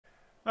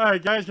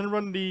Alright, guys, gonna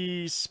run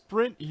the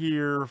sprint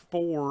here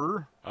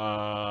for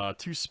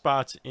 2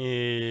 spots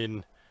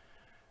in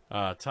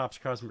Topps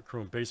Cosmic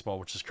Chrome Baseball,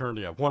 which is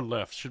currently at 1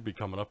 left. Should be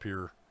coming up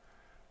here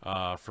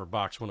for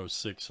box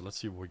 106. So let's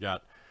see what we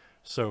got.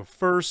 So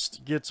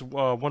first gets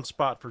 1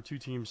 spot for 2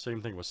 teams.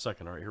 Same thing with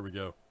second. Alright, here we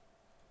go.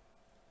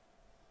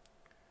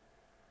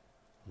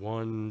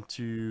 1,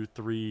 2,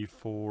 3,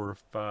 4,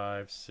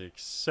 5,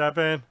 6,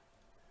 7.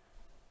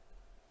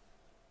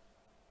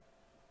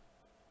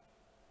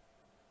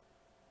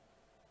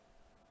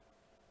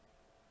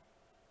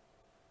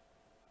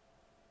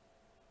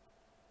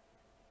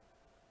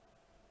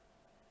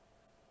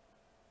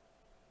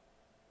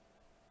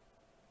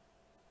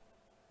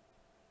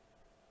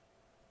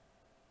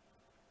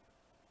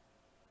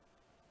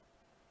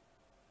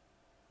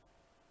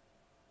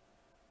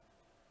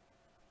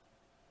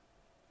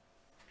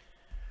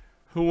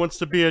 Who wants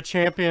to be a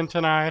champion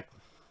tonight?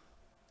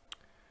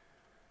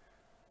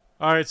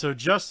 All right, so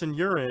Justin,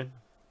 you're in.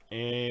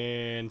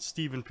 And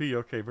Stephen P.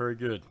 Okay, very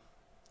good.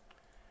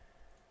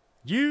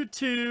 You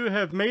two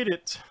have made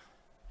it.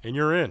 And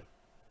you're in.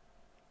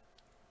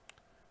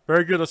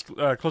 Very good. Let's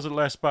close at the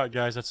last spot,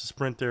 guys. That's a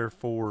sprint there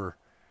for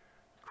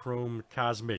Chrome Cosmic.